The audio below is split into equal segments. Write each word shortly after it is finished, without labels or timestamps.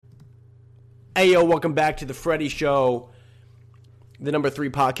Hey, yo, welcome back to the Freddie Show, the number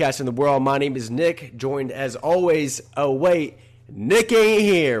 3 podcast in the world. My name is Nick, joined as always. Oh, wait, Nick ain't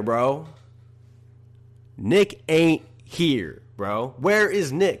here, bro. Nick ain't here, bro. Where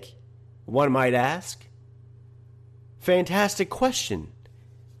is Nick? One might ask. Fantastic question.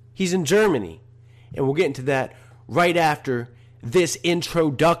 He's in Germany, and we'll get into that right after this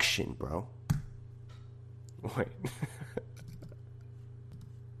introduction, bro. Wait.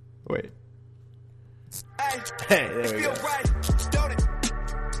 Wait. Hey, there we go. Right, don't it?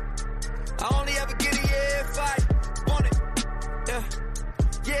 I only ever get it, yeah, if I want it.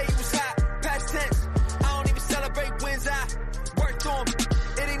 Yeah, you was hot, past tense. I don't even celebrate wins, I work to them.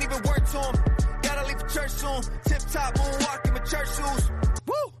 It ain't even work to them. Gotta leave for church soon. Tip top, moonwalking with church shoes.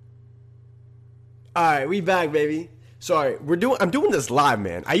 Woo! Alright, we back, baby. Sorry, I'm doing this live,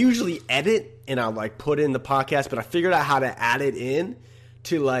 man. I usually edit and I'll like put in the podcast, but I figured out how to add it in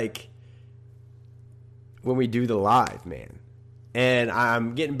to like when we do the live, man. And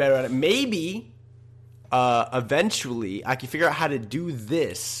I'm getting better at it. Maybe eventually I can figure out how to do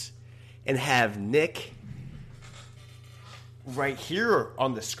this and have Nick right here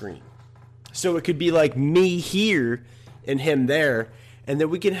on the screen. So it could be like me here and him there, and then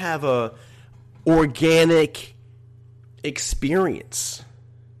we can have a organic experience.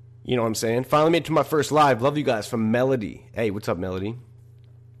 You know what I'm saying? Finally made it to my first live. Love you guys from Melody. Hey, what's up, Melody?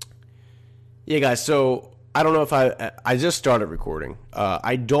 Yeah, guys, so I don't know if I just started recording.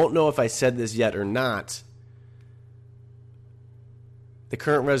 I don't know if I said this yet or not. The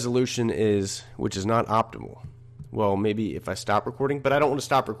current resolution is, which is not optimal. Well, maybe if I stop recording, but I don't want to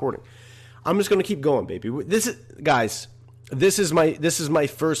stop recording. I'm just going to keep going, baby. This is my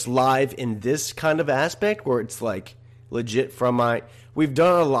first live in this kind of aspect where it's like legit from my. We've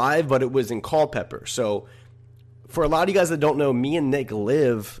done a live, but it was in Culpeper. So for a lot of you guys that don't know, me and Nick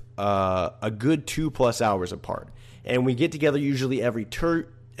live a good 2+ hours apart, and we get together usually every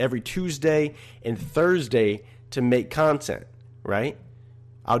Tuesday and Thursday to make content. Right?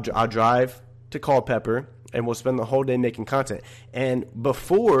 I'll drive to Culpeper, and we'll spend the whole day making content. And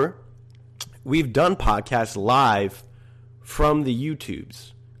before, we've done podcasts live from the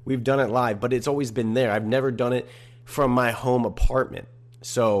YouTubes. We've done it live, but it's always been there. I've never done it from my home apartment.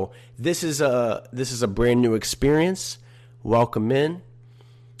 So this is a brand new experience. Welcome in.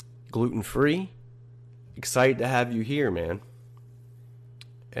 Gluten-free. Excited to have you here, man.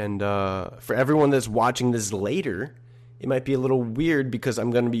 And for everyone that's watching this later, it might be a little weird because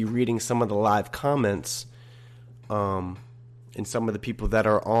I'm going to be reading some of the live comments and some of the people that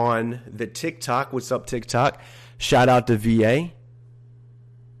are on the TikTok. What's up, TikTok? Shout out to VA.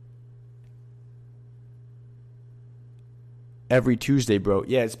 Every Tuesday, bro.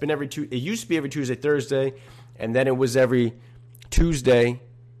 Yeah, it's been it used to be every Tuesday, Thursday, and then it was every Tuesday,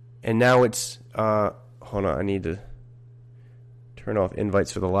 and now it's hold on, I need to turn off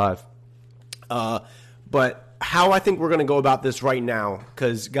invites for the live. But how I think we're going to go about this right now,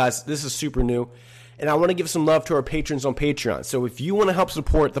 because, guys, this is super new, and I want to give some love to our patrons on Patreon. So if you want to help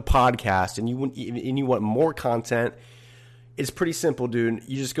support the podcast and you want more content, it's pretty simple, dude.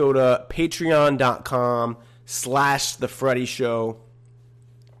 You just go to patreon.com/The Freddie Show.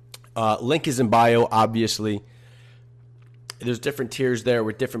 Link is in bio, obviously. There's different tiers there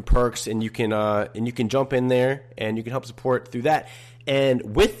with different perks, and you can jump in there and you can help support through that.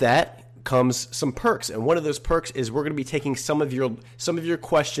 And with that comes some perks, and one of those perks is we're going to be taking some of your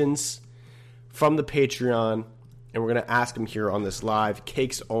questions from the Patreon, and we're going to ask them here on this live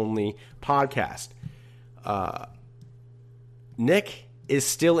Cakes Only podcast. Nick is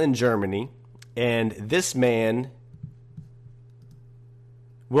still in Germany, and this man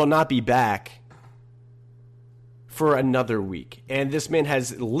will not be back for another week. And this man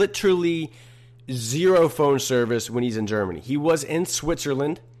has literally zero phone service when he's in Germany. He was in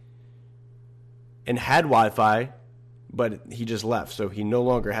Switzerland and had Wi-Fi, but he just left, so he no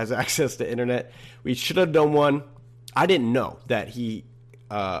longer has access to internet. We should have done one. I didn't know that he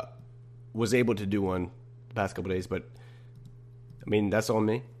was able to do one the past couple days, but I mean, that's on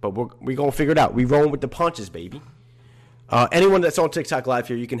me. But we're going to figure it out. We rolling with the punches, baby. Anyone that's on TikTok Live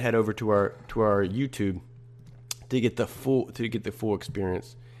here, you can head over to our YouTube to get the full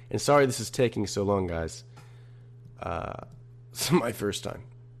experience. And sorry this is taking so long, guys. It's my first time.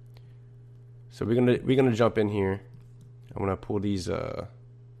 So we're gonna jump in here. I'm gonna pull these. I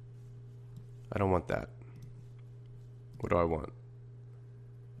don't want that. What do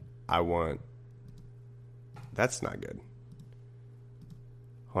I want? That's not good.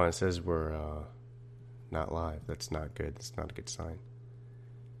 Hold on, it says we're not live. That's not good. That's not a good sign.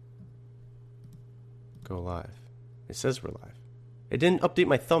 Go live. It says we're live. It didn't update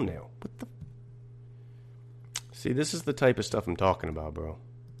my thumbnail. What the? See, this is the type of stuff I'm talking about, bro.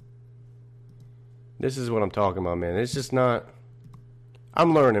 This is what I'm talking about, man. It's just not...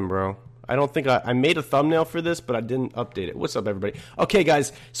 I'm learning, bro. I don't think I made a thumbnail for this, but I didn't update it. What's up, everybody? Okay,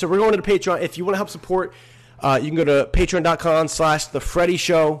 guys, so we're going to the Patreon. If you want to help support, you can go to patreon.com/thefreddy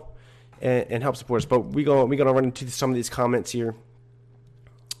show and help support us. But we're going to run into some of these comments here.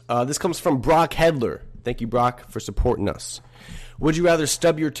 This comes from Brock Hedler. Thank you, Brock, for supporting us. Would you rather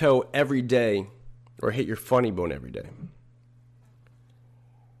stub your toe every day or hit your funny bone every day?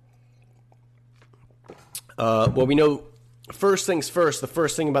 Well, we know... First things first, the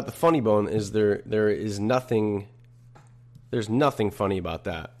first thing about the funny bone is there's nothing funny about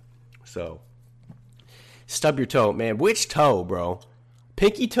that. So, stub your toe. Man, which toe, bro?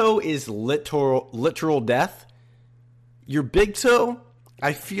 Pinky toe is literal death. Your big toe,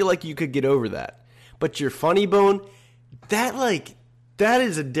 I feel like you could get over that. But your funny bone, that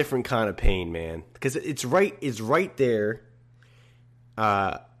is a different kind of pain, man. Because it's right there.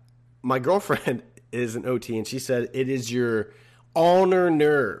 My girlfriend is an OT, and she said it is your ulnar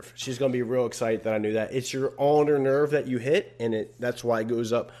nerve. She's going to be real excited that I knew that. It's your ulnar nerve that you hit, and that's why it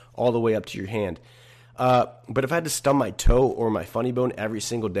goes up all the way up to your hand. But if I had to stub my toe or my funny bone every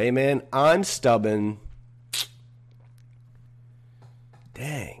single day, man, I'm stubbing.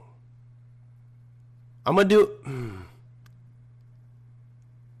 Dang. I'm going to do...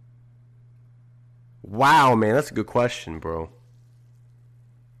 Wow, man, that's a good question, bro.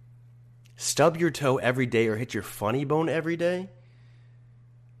 Stub your toe every day or hit your funny bone every day?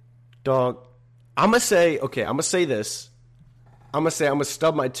 Dog, I'm going to say this. I'm going to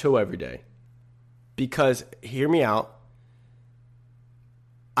stub my toe every day. Because, hear me out,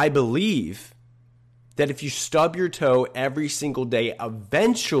 I believe that if you stub your toe every single day,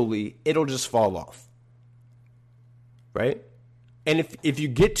 eventually it'll just fall off. Right? And if you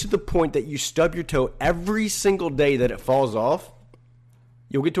get to the point that you stub your toe every single day that it falls off,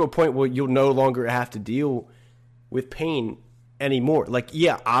 you'll get to a point where you'll no longer have to deal with pain anymore. Like,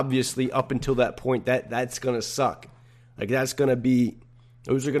 yeah, obviously up until that point, that's going to suck. Like, those are going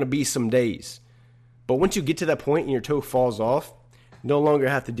to be some days. But once you get to that point and your toe falls off, no longer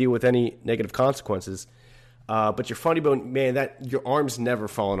have to deal with any negative consequences. But your funny bone, man, your arm's never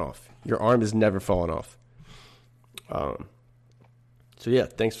fallen off. Your arm is never fallen off. So, yeah,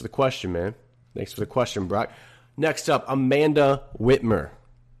 thanks for the question, man. Thanks for the question, Brock. Next up, Amanda Whitmer.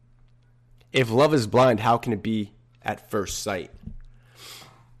 If love is blind, how can it be at first sight?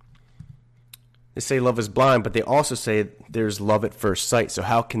 They say love is blind, but they also say there's love at first sight. So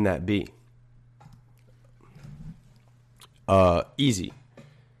how can that be? Easy.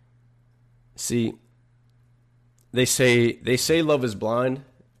 See, they say love is blind,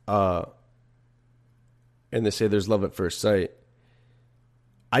 and they say there's love at first sight.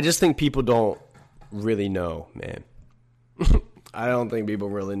 I just think people don't really know, man. I don't think people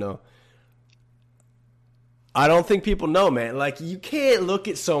really know. I don't think people know, man. Like, you can't look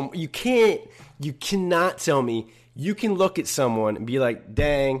at you cannot tell me you can look at someone and be like,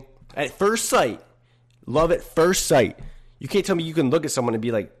 dang, at first sight, love at first sight. You can't tell me you can look at someone and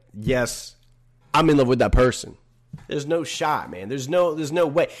be like, yes, I'm in love with that person. There's no shot, man. There's no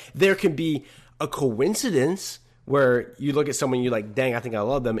way. There can be a coincidence where you look at someone and you're like, dang, I think I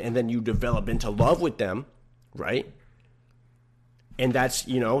love them, and then you develop into love with them, right? And that's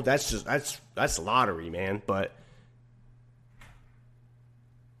lottery, man. But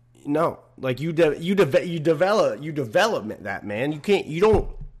no, like you develop that, man.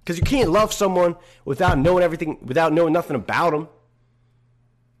 Because you can't love someone without knowing everything, without knowing nothing about them.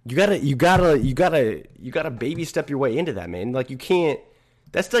 You gotta baby step your way into that, man. Like, you can't.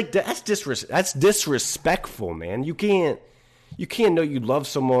 That's disrespectful, man. You can't know you love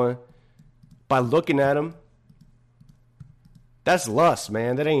someone by looking at them. That's lust,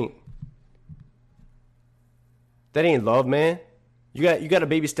 man. That ain't love, man. You got to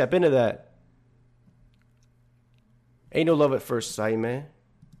baby step into that. Ain't no love at first sight, man.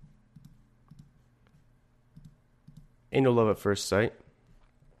 Ain't no love at first sight.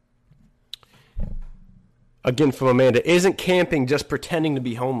 Again from Amanda. Isn't camping just pretending to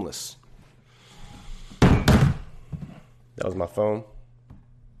be homeless? That was my phone.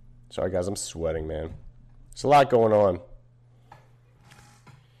 Sorry, guys. I'm sweating, man. There's a lot going on.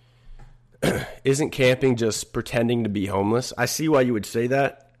 Isn't camping just pretending to be homeless? I see why you would say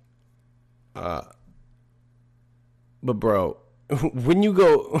that. But bro, when you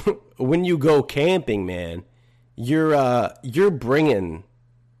go camping, man, you're bringing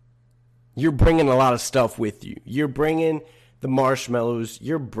a lot of stuff with you. You're bringing the marshmallows.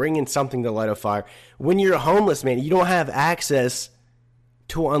 You're bringing something to light a fire. When you're homeless, man, you don't have access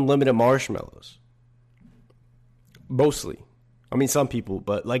to unlimited marshmallows. mostly. I mean, some people,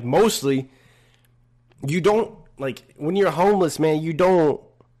 but like mostly, you don't, like, when you're homeless, man, you don't,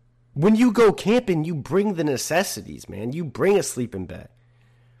 when you go camping, you bring the necessities, man. You bring a sleeping bag.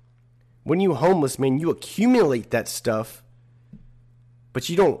 When you're homeless, man, you accumulate that stuff, but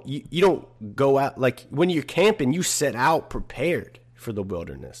you don't go out, like, when you're camping, you set out prepared for the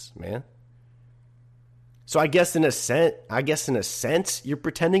wilderness, man. So I guess in a sense, you're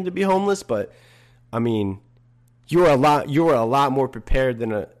pretending to be homeless, but I mean, you are a lot more prepared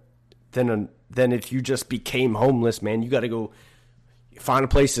than if you just became homeless, man. You got to go find a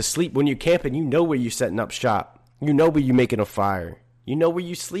place to sleep. When you're camping, you know where you're setting up shop. You know where you're making a fire. You know where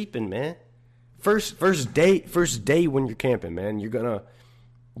you're sleeping, man. First day when you're camping, man, you're gonna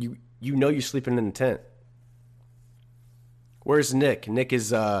you know you're sleeping in the tent. Where's Nick? Nick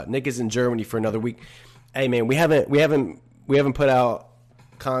is in Germany for another week. Hey, man, we haven't put out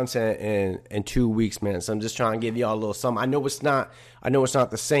content in 2 weeks, man. So I'm just trying to give y'all a little something. I know it's not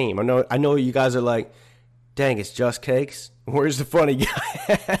the same. I know you guys are like, dang, it's just cakes. Where's the funny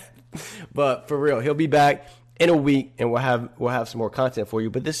guy? But for real, he'll be back in a week, and we'll have some more content for you.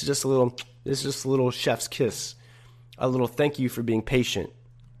 But this is just a little chef's kiss, a little thank you for being patient.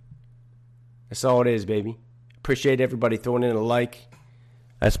 That's all it is, baby. Appreciate everybody throwing in a like.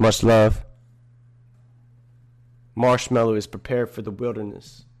 That's much love. Marshmallow is prepared for the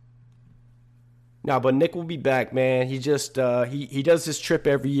wilderness. Nah, but Nick will be back, man. He just he does this trip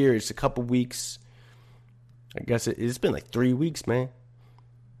every year. It's a couple weeks. I guess it's been like 3 weeks, man.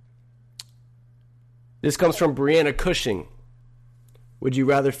 This comes from Brianna Cushing. Would you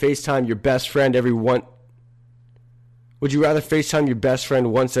rather FaceTime your best friend Would you rather FaceTime your best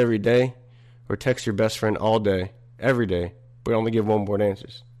friend once every day, or text your best friend all day, every day, but only give one word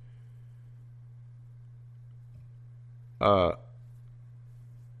answers? Man,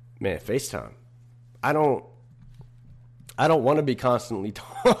 FaceTime. I don't want to be constantly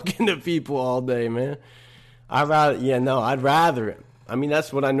talking to people all day, man. I'd rather. I mean,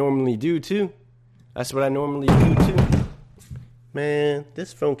 that's what I normally do too. Man,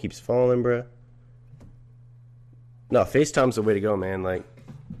 this phone keeps falling, bro. No, FaceTime's the way to go, man. Like,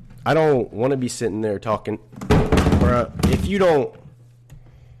 I don't want to be sitting there talking, bro. If you don't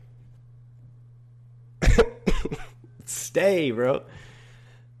stay, bro.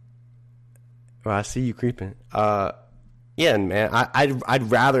 Well, I see you creeping. Yeah, man.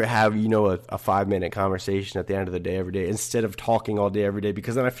 I'd rather have, a 5-minute conversation at the end of the day every day instead of talking all day every day,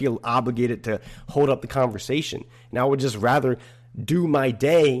 because then I feel obligated to hold up the conversation. And I would just rather do my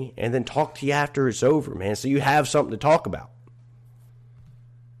day and then talk to you after it's over, man. So you have something to talk about.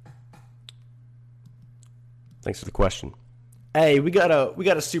 Thanks for the question. Hey, we got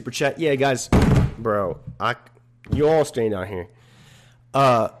a super chat. Yeah, guys, bro. You all staying down here.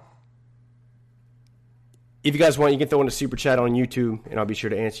 If you guys want, you can throw in a super chat on YouTube, and I'll be sure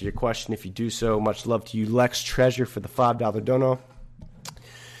to answer your question if you do so. Much love to you, Lex Treasure, for the $5 dono.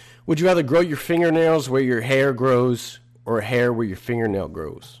 Would you rather grow your fingernails where your hair grows, or hair where your fingernail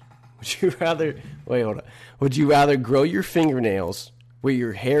grows? Would you rather... Wait, hold on. Would you rather grow your fingernails where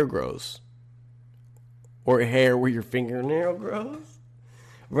your hair grows, or hair where your fingernail grows?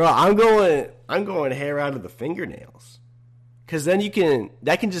 Bro, I'm going hair out of the fingernails. Because then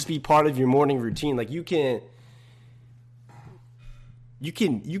that can just be part of your morning routine. Like, you can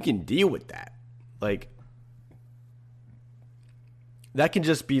deal with that. Like, that can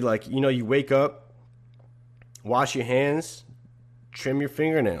just be like, you wake up, wash your hands, trim your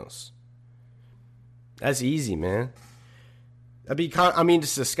fingernails. That's easy, man.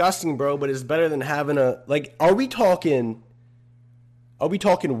 It's disgusting, bro, but it's better than having are we talking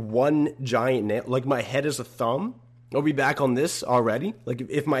one giant nail? Like, my head is a thumb? Are we back on this already? Like,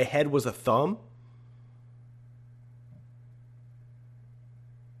 if my head was a thumb?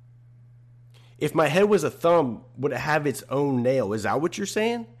 If my head was a thumb, would it have its own nail? Is that what you're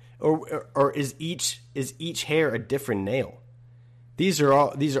saying? Or is each hair a different nail? These are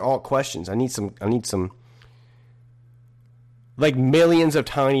all questions. I need some like millions of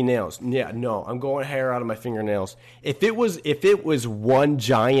tiny nails. Yeah, no, I'm going hair out of my fingernails. If it was one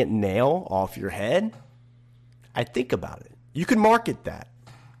giant nail off your head, I'd think about it. You could market that.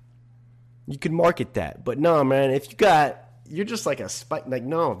 But no, man, if you're just like a spike, like,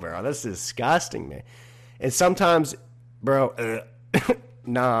 no, bro, that's disgusting, man. And sometimes, bro,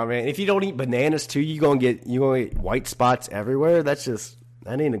 nah, man, if you don't eat bananas too, you're gonna get white spots everywhere. That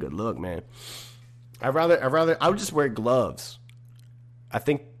ain't a good look, man. I would just wear gloves. I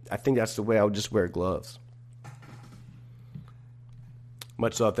think that's the way I would just wear gloves.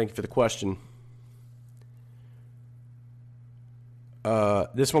 Much love. Thank you for the question.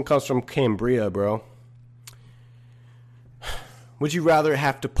 This one comes from Cambria, bro. Would you rather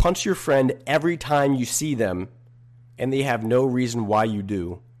have to punch your friend every time you see them and they have no reason why you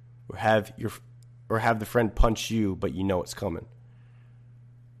do, or have the friend punch you but you know it's coming?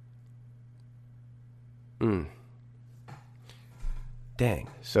 Dang.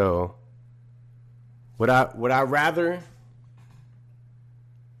 So would I rather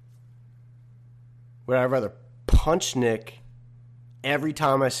punch Nick every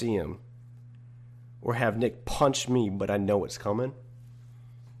time I see him, or have Nick punch me but I know it's coming?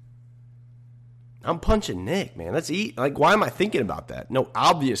 I'm punching Nick, man. That's like, why am I thinking about that? No,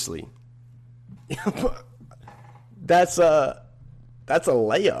 obviously. That's a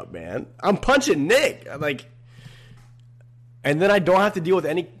layup, man. I'm punching Nick. Like, and then I don't have to deal with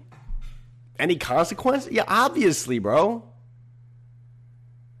any consequence? Yeah, obviously, bro.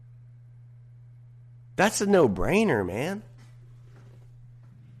 That's a no-brainer, man.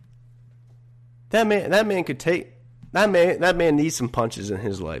 That man could take that man needs some punches in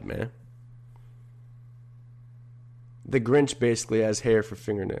his life, man. The Grinch basically has hair for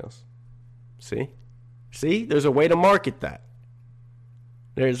fingernails. See? There's a way to market that.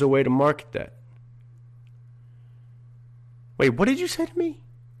 Wait, what did you say to me?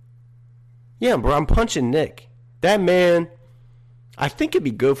 Yeah, bro, I'm punching Nick. That man, I think it'd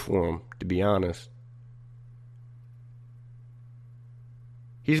be good for him, to be honest.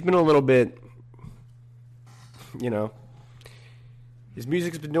 He's been a little bit, his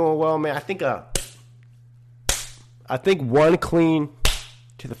music's been doing well, man. I think one clean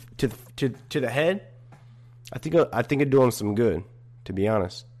to the head. I think it'd do him some good, to be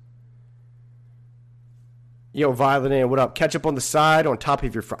honest. Yo, Violent Ann, what up? Ketchup on the side, on top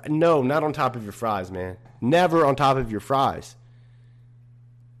of your fries? No, not on top of your fries, man. Never on top of your fries.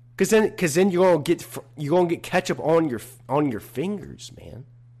 Cause then you're gonna get ketchup on your fingers, man.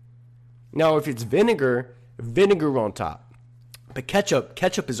 Now, if it's vinegar on top, but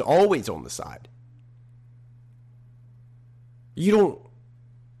ketchup is always on the side. You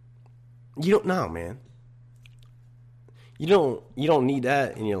don't know, man. You don't need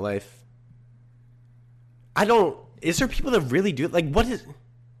that in your life. Is there people that really do it? Like, what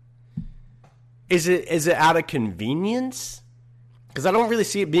is it out of convenience? Because I don't really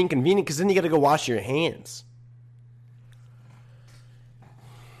see it being convenient, because then you got to go wash your hands.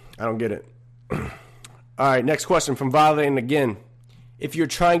 I don't get it. All right, next question from Violet again. If you're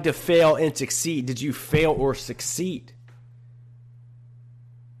trying to fail and succeed, did you fail or succeed?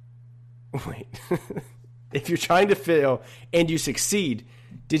 Wait. If you're trying to fail and you succeed,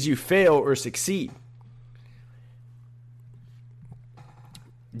 did you fail or succeed?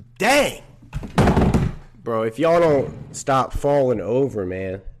 Dang. Bro, if y'all don't stop falling over,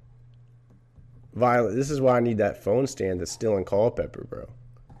 man. Violet, this is why I need that phone stand that's still in Culpeper, bro.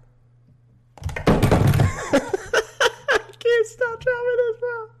 I can't stop dropping this,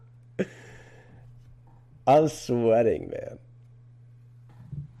 bro. I'm sweating, man.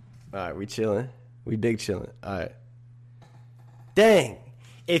 All right, we chilling. We big chilling. All right. Dang.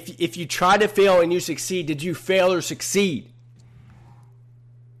 If you try to fail and you succeed, did you fail or succeed?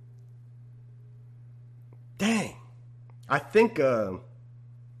 Dang. I think you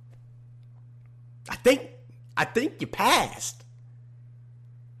passed.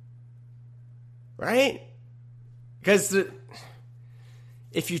 Right? Because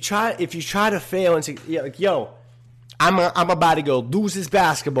if you try to fail and say, yeah, like, yo, I'm about to go lose this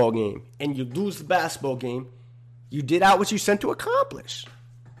basketball game, and you lose the basketball game, you did out what you sent to accomplish.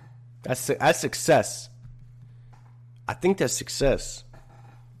 That's success. I think that's success.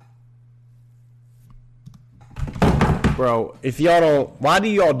 Bro, if y'all don't, why do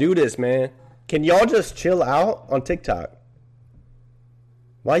y'all do this, man? Can y'all just chill out on TikTok?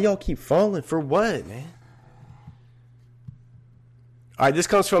 Why y'all keep falling? For what, man? All right, this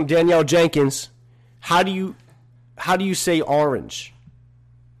comes from Danielle Jenkins. How do you say orange?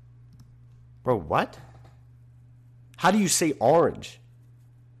 Bro, what? How do you say orange?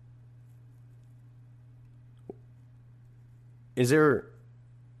 Is there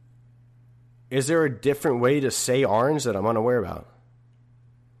a different way to say orange that I'm unaware about?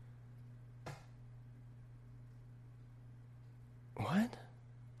 What?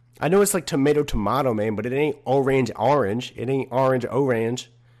 I know it's like tomato, man, but it ain't orange. It ain't orange.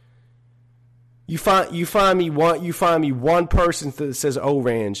 You find me one person that says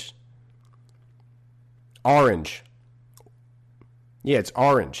orange. Orange. Yeah, it's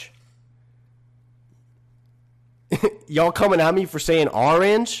orange. Y'all coming at me for saying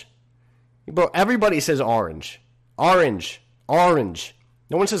orange? Bro, everybody says orange. Orange.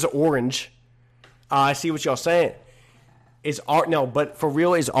 No one says orange. I see what y'all saying. No, but for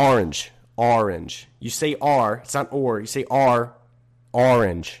real, is orange. Orange. You say R. It's not or. You say R.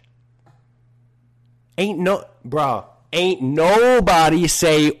 orange. Ain't nobody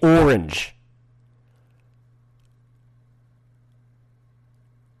say orange.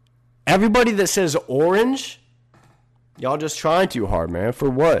 Everybody that says orange, y'all just trying too hard, man. For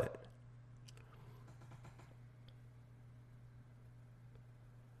what?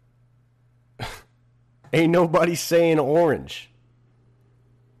 Ain't nobody saying orange.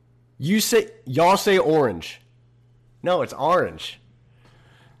 Y'all say orange. No, it's orange.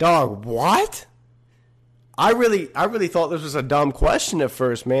 Dog, what? I really thought this was a dumb question at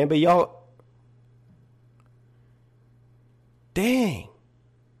first, man, but y'all, dang.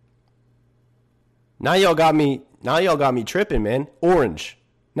 Now y'all got me tripping, man. Orange.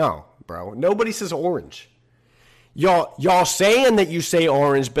 No, bro. Nobody says orange. Y'all saying that you say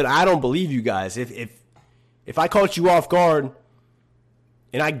orange, but I don't believe you guys. If I caught you off guard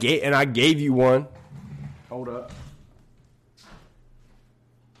and I gave you one. Hold up.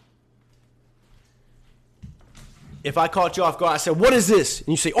 If I caught you off guard, I said, "What is this?" and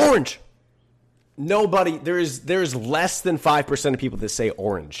you say orange. Nobody, there's less than 5% of people that say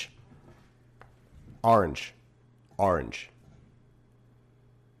orange. Orange.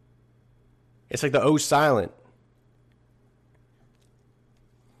 It's like the O silent.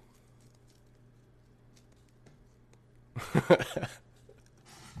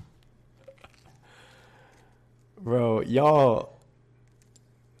 Bro, y'all,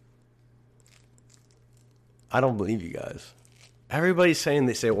 I don't believe you guys. Everybody's saying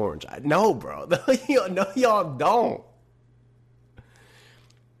they say orange. No, bro. No, y'all don't.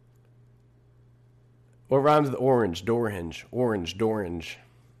 What rhymes with orange? Door hinge. Orange, dorange.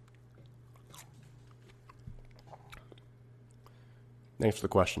 Thanks for the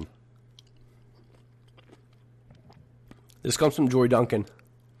question. This comes from Joy Duncan.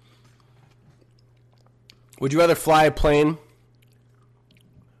 Would you rather fly a plane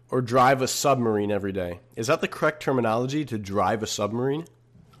or drive a submarine every day? Is that the correct terminology, to drive a submarine?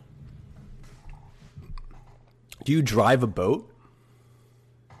 Do you drive a boat?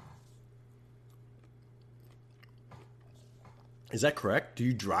 Is that correct? Do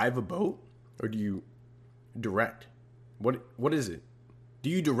you drive a boat or do you direct? What is it? Do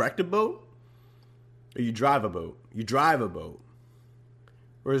you direct a boat or you drive a boat? You drive a boat.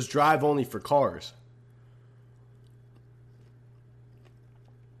 Or is drive only for cars?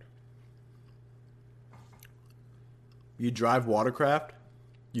 You drive watercraft?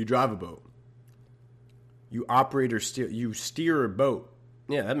 You drive a boat. You operate or steer. You steer a boat.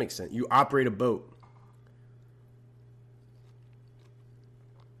 Yeah, that makes sense. You operate a boat.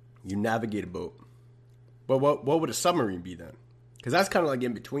 You navigate a boat. But what would a submarine be then? Because that's kind of like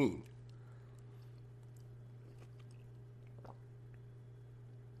in between.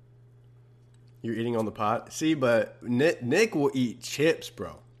 You're eating on the pot? See, but Nick will eat chips,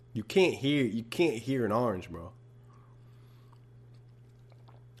 bro. You can't hear an orange, bro.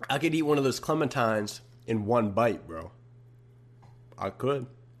 I could eat one of those clementines in one bite, bro. I could.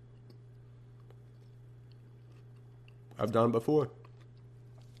 I've done it before.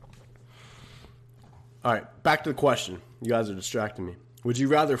 All right, back to the question. You guys are distracting me. Would you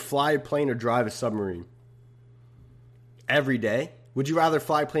rather fly a plane or drive a submarine every day? Would you rather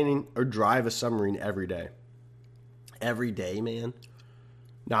fly a plane or drive a submarine every day? Every day, man?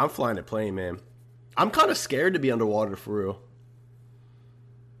 No, I'm flying a plane, man. I'm kind of scared to be underwater for real.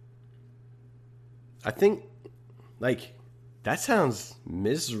 I think, like, that sounds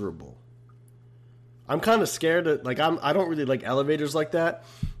miserable. I'm kind of scared that, like, I don't really like elevators like that.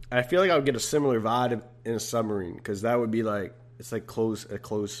 I feel like I would get a similar vibe in a submarine because that would be like, it's like a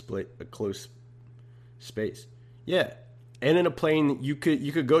closed space. Yeah, and in a plane you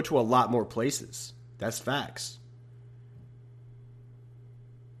could go to a lot more places. That's facts.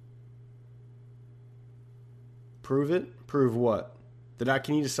 Prove it. Prove what? That I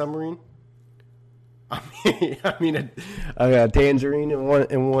can eat a submarine? I mean a tangerine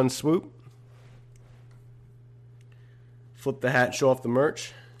in one swoop. Flip the hat, show off the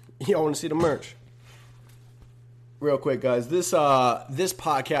merch. Y'all want to see the merch? Real quick, guys. This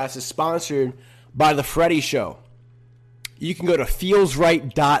podcast is sponsored by The Freddy Show. You can go to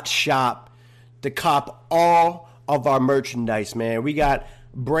feelsright.shop to cop all of our merchandise, man. We got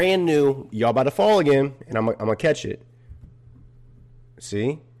brand new. Y'all about to fall again, and I'm gonna catch it.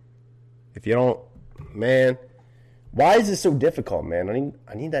 See? If you don't, man, why is this so difficult, man?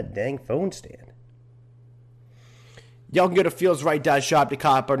 I need that dang phone stand. Y'all can go to feelsright.shop to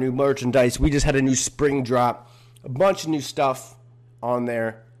cop our new merchandise. We just had a new spring drop. A bunch of new stuff on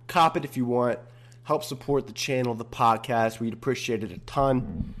there. Cop it if you want. Help support the channel, the podcast. We'd appreciate it a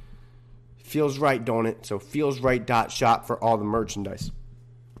ton. Feels right, don't it? So feelsright.shop for all the merchandise.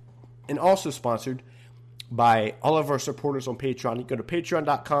 And also sponsored by all of our supporters on Patreon. You go to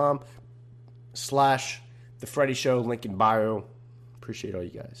patreon.com/The Freddy Show, link in bio. Appreciate all you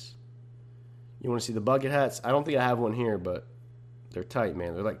guys. You want to see the bucket hats? I don't think I have one here, but they're tight,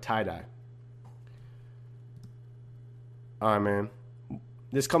 man. They're like tie-dye. All right, man.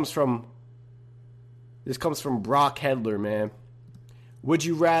 This comes from Brock Hedler, man.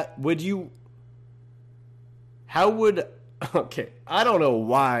 Okay, I don't know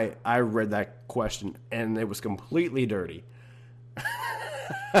why I read that question and it was completely dirty.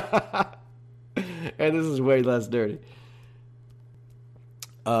 And this is way less dirty.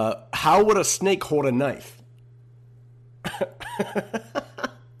 How would a snake hold a knife?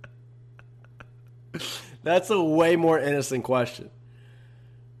 That's a way more innocent question.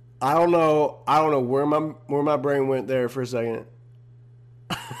 I don't know where my brain went there for a second.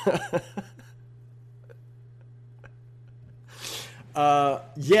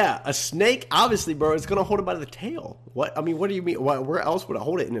 Yeah, a snake, obviously, bro, it's gonna hold it by the tail. What do you mean? Where else would it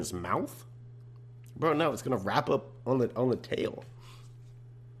hold it? In its mouth? Bro, no, it's gonna wrap up on the tail.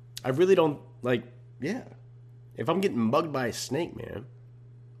 I really don't yeah. If I'm getting mugged by a snake, man,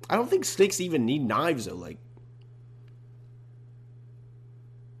 I don't think snakes even need knives though. Like,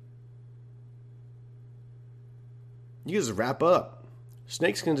 you just wrap up.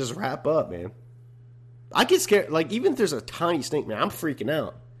 Snakes can just wrap up, man. I get scared. Like, even if there's a tiny snake, man, I'm freaking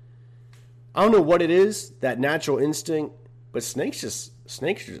out. I don't know what it is, that natural instinct, but snakes are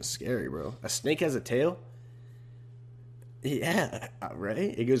just scary, bro. A snake has a tail? Yeah, right?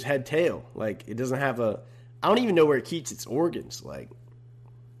 It goes head, tail. Like, it doesn't have I don't even know where it keeps its organs. Like,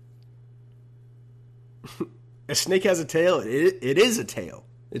 a snake has a tail. It is a tail.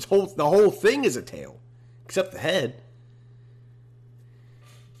 The whole thing is a tail, except the head.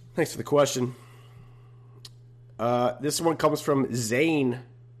 Thanks for the question. This one comes from Zane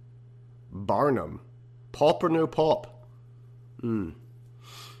Barnum. Pulp or no pulp? Very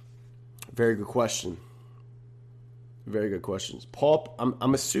good question. Very good questions. Pulp,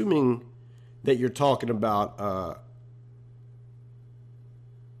 I'm assuming that you're talking about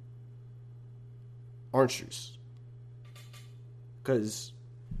orange juice. Because,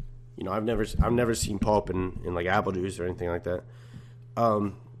 I've never seen pulp in like apple juice or anything like that.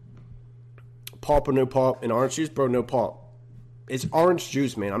 Pulp or no pulp in orange juice, bro? No pulp. It's orange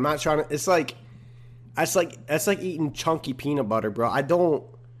juice, man. I'm not trying to. It's like that's like eating chunky peanut butter, bro.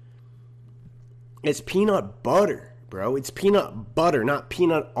 It's peanut butter, bro. It's peanut butter, not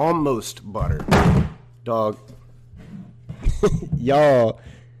peanut almost butter. Dog. Y'all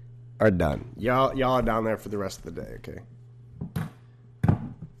are done. Y'all are down there for the rest of the day, okay?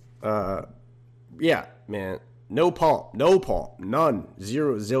 Yeah, man. No pulp. None.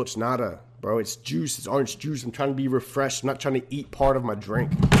 Zero. Zilch. Nada. Bro, it's juice. It's orange juice. I'm trying to be refreshed. I'm not trying to eat part of my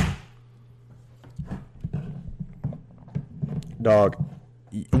drink. Dog.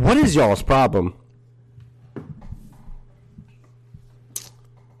 What is y'all's problem?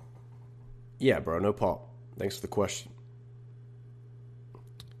 Yeah, bro. No pulp. Thanks for the question.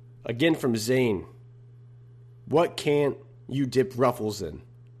 Again from Zane. What can't you dip Ruffles in?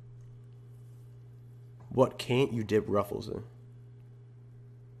 What can't you dip Ruffles in?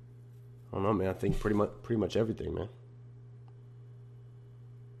 I don't know, man. I think pretty much everything, man.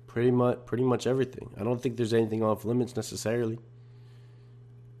 Pretty much everything. I don't think there's anything off limits necessarily.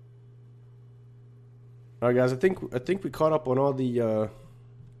 All right, guys. I think we caught up on all the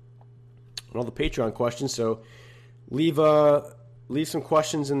Patreon questions. So leave some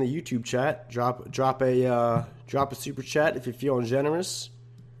questions in the YouTube chat. Drop a super chat if you're feeling generous,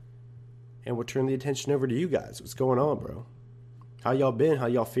 and we'll turn the attention over to you guys. What's going on, bro? How y'all been? How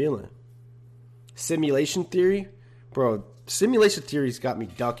y'all feeling? Simulation theory, bro. Simulation theory's got me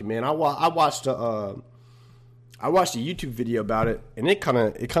ducking, man. I watched a YouTube video about it, and it kind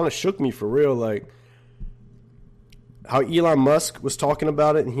of shook me for real. Like how Elon Musk was talking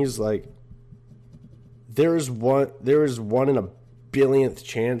about it, and he's like, there is one in a billionth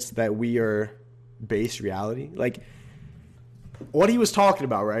chance that we are base reality. Like, what he was talking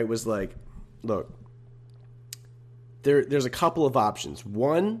about, right, was like, look, there's a couple of options.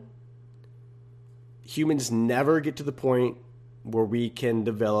 One, humans never get to the point where we can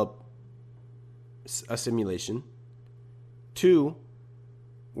develop a simulation. Two,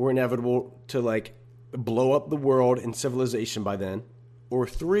 we're inevitable to like blow up the world and civilization by then. Or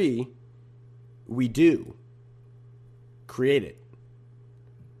three, we do create it.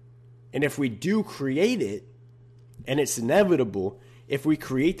 And if we do create it, and it's inevitable, if we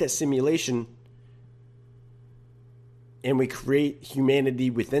create that simulation, and we create humanity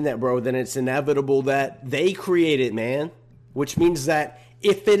within that, bro, then it's inevitable that they create it, man. Which means that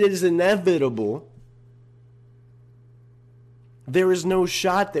if it is inevitable, there is no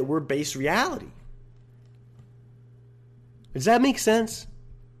shot that we're base reality. Does that make sense?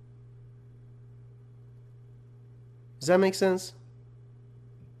 Does that make sense?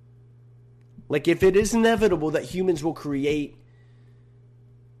 Like, if it is inevitable that humans will create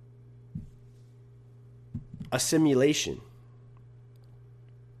a simulation,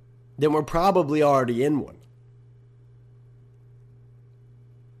 then we're probably already in one.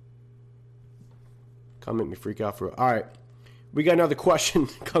 Come make me freak out for it. All right. We got another question.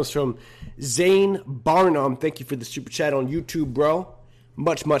 It comes from Zane Barnum. Thank you for the super chat on YouTube, bro.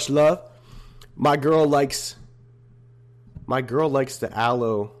 Much, much love. My girl likes the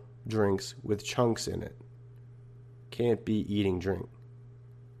aloe drinks with chunks in it. Can't be eating drink.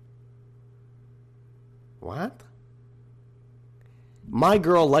 What? My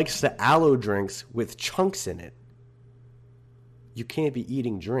girl likes the aloe drinks with chunks in it. You can't be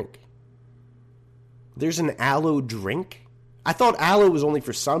eating drink. There's an aloe drink? I thought aloe was only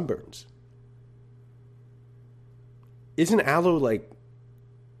for sunburns. Isn't aloe like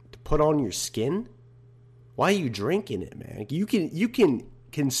to put on your skin? Why are you drinking it, man? You can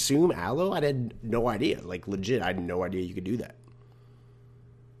consume aloe? I had no idea. Like, legit, I had no idea you could do that.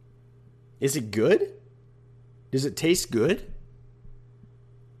 Is it good? Does it taste good?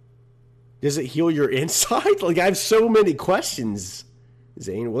 Does it heal your inside? Like, I have so many questions,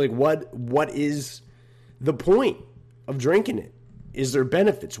 Zane. Like, what is the point of drinking it? Is there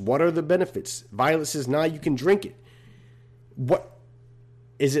benefits? What are the benefits? Violet says, nah, you can drink it. What?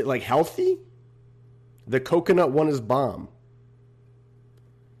 Is it, like, healthy? The coconut one is bomb.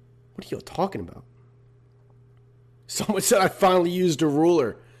 What are you talking about? Someone said I finally used a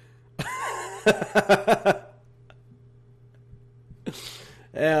ruler.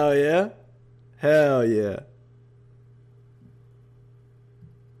 Hell yeah. Hell yeah.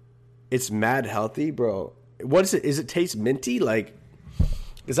 It's mad healthy, bro. What is it? Is it taste minty? Like,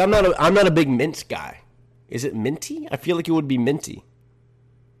 because I'm not a big mint guy. Is it minty? I feel like it would be minty.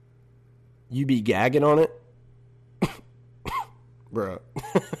 You be gagging on it? Bro.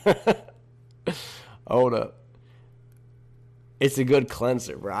 Hold up. It's a good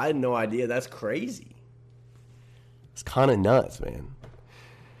cleanser, bro. I had no idea. That's crazy. It's kind of nuts, man.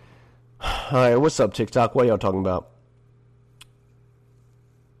 All right, what's up, TikTok? What are y'all talking about?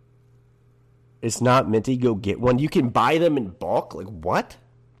 It's not minty. Go get one. You can buy them in bulk. Like, what?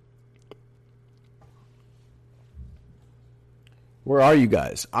 Where are you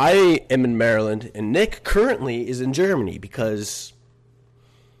guys? I am in Maryland, and Nick currently is in Germany because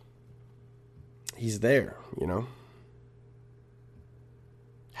he's there, you know?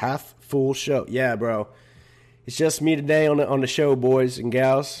 Half full show. Yeah, bro. It's just me today on the show, boys and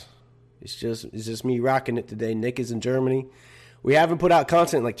gals. It's just me rocking it today. Nick is in Germany. We haven't put out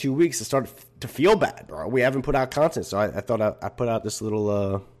content in like 2 weeks. It started to feel bad, bro. We haven't put out content, so I thought I put out this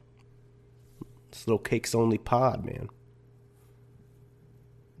little cakes only pod, man.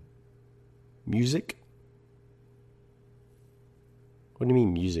 Music? What do you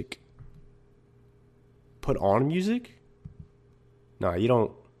mean music? Put on music? No, you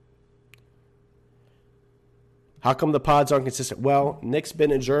don't. How come the pods aren't consistent? Well, Nick's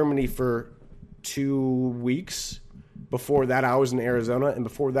been in Germany for 2 weeks. Before that, I was in Arizona, and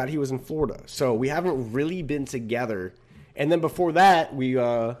before that, he was in Florida. So we haven't really been together. And then before that,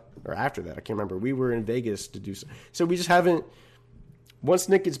 or after that, I can't remember. We were in Vegas to do so we just haven't. Once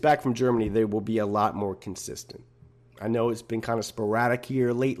Nick gets back from Germany, they will be a lot more consistent. I know it's been kind of sporadic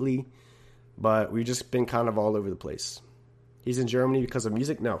here lately, but we've just been kind of all over the place. He's in Germany because of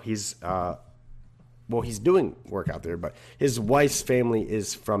music? No, he's doing work out there, but his wife's family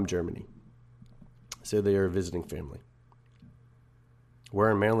is from Germany. So they are a visiting family.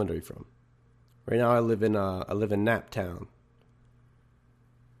 Where in Maryland are you from? Right now I live in Naptown.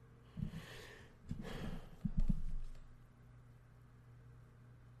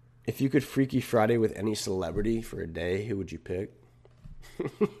 If you could Freaky Friday with any celebrity for a day, who would you pick?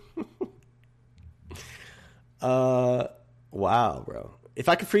 Wow, bro. If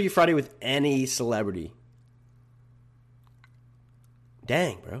I could Freaky Friday with any celebrity,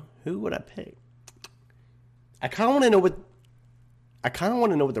 dang, bro, who would I pick? I kind of want to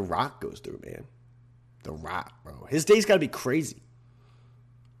know what The Rock goes through, man. The Rock, bro. His days got to be crazy.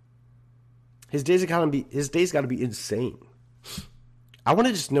 His days got to be insane. I want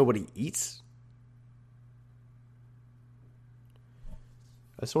to just know what he eats.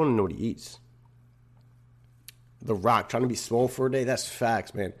 I just want to know what he eats. The Rock trying to be swole for a day. That's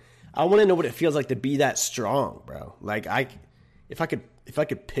facts, man. I want to know what it feels like to be that strong, bro. Like if I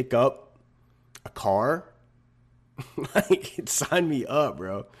could pick up a car, like sign me up,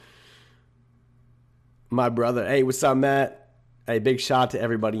 bro. My brother, hey, what's up, Matt? Hey, big shout out to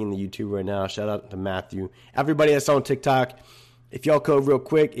everybody in the YouTube right now. Shout out to Matthew. Everybody that's on TikTok. If y'all go real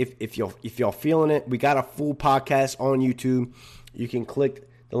quick, if y'all feeling it, we got a full podcast on YouTube. You can click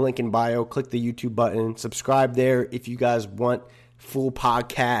the link in bio, click the YouTube button, subscribe there if you guys want full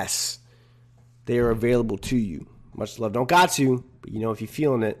podcasts. They are available to you. Much love. Don't got to, but if you're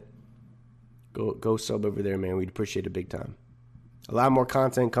feeling it, go sub over there, man. We'd appreciate it big time. A lot more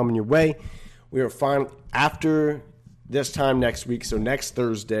content coming your way. We are fine after this time next week, so next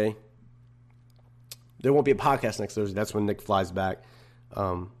Thursday. There won't be a podcast next Thursday. That's when Nick flies back.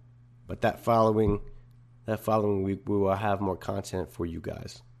 But that following week, we will have more content for you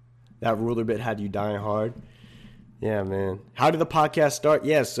guys. That ruler bit had you dying hard. Yeah, man. How did the podcast start?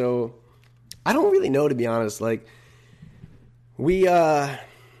 Yeah, so I don't really know, to be honest. Like, we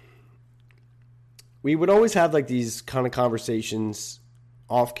would always have like these kind of conversations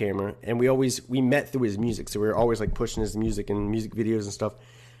off camera, and we met through his music. So we were always like pushing his music and music videos and stuff.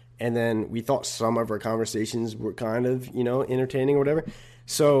 And then we thought some of our conversations were kind of, entertaining or whatever.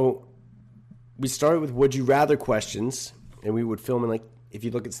 So we started with Would You Rather questions, and we would film in, like, if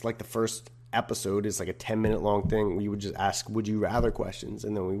you look at like the first episode, it's like a 10-minute long thing. We would just ask Would You Rather questions,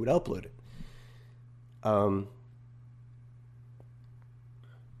 and then we would upload it.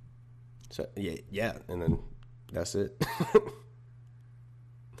 So yeah, and then that's it.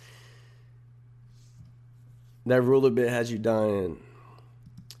 That ruler bit has you dying.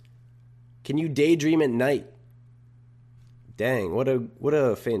 Can you daydream at night? Dang, what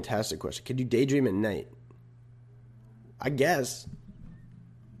a fantastic question. Can you daydream at night? I guess.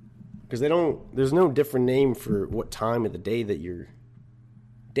 Because there's no different name for what time of the day that you're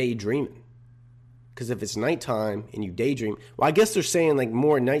daydreaming. Because if it's nighttime and you daydream, well, I guess they're saying like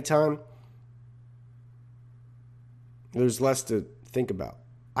more nighttime. There's less to think about.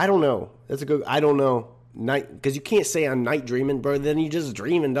 I don't know. I don't know. Night, because you can't say I'm night dreaming, bro. Then you just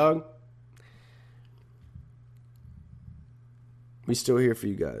dreaming, dog. We still here for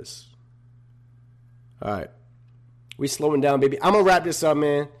you guys. All right. We slowing down, baby. I'm going to wrap this up,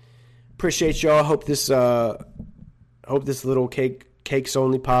 man. Appreciate y'all. Hope this little cakes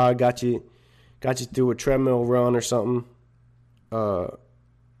only pod got you through a treadmill run or something. I'm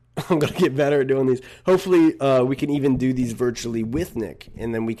going to get better at doing these. Hopefully, we can even do these virtually with Nick,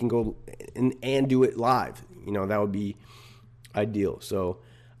 and then we can go and do it live. That would be ideal. So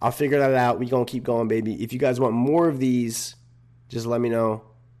I'll figure that out. We're going to keep going, baby. If you guys want more of these, just let me know.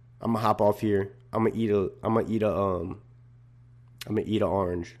 I'm going to hop off here. I'm going to eat an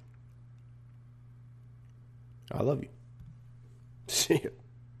orange. I love you. See you.